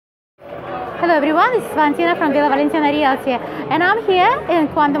Hello everyone, this is Valentina from Villa Valentina Realty, and I'm here in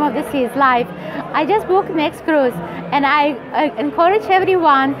Quantum of the Seas live. I just booked next cruise, and I encourage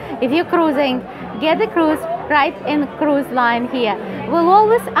everyone, if you're cruising, get the cruise right in cruise line here. We'll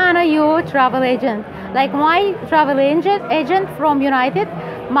always honor your travel agent, like my travel agent from United,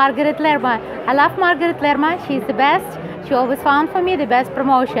 Margaret Lerma. I love Margaret Lerma, she's the best. She always found for me the best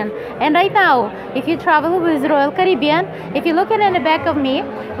promotion. And right now, if you travel with Royal Caribbean, if you're looking in the back of me,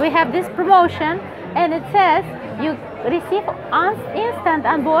 we have this promotion, and it says you receive instant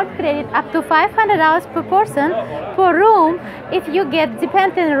onboard credit up to $500 per person per room. If you get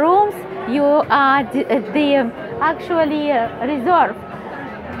dependent rooms, you actually reserve.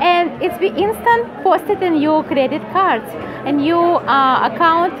 And it's be instant posted in your credit cards and your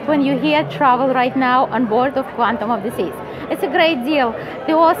account when you here travel right now on board of Quantum of the Seas. It's a great deal.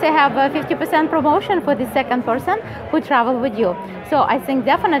 They also have a 50% promotion for the second person who travel with you. So I think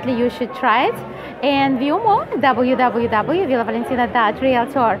definitely you should try it and view more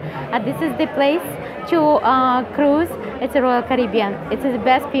www.villavalentina.realtor. This is the place to cruise. It's a Royal Caribbean. It's the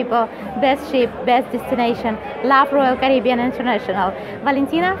best people, best ship, best destination. Love Royal Caribbean International.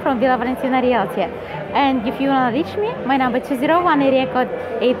 Valentina from Villa Valentina Realty. And if you want to reach me, my number 201 area code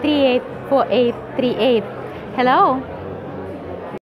 838-4838. Hello.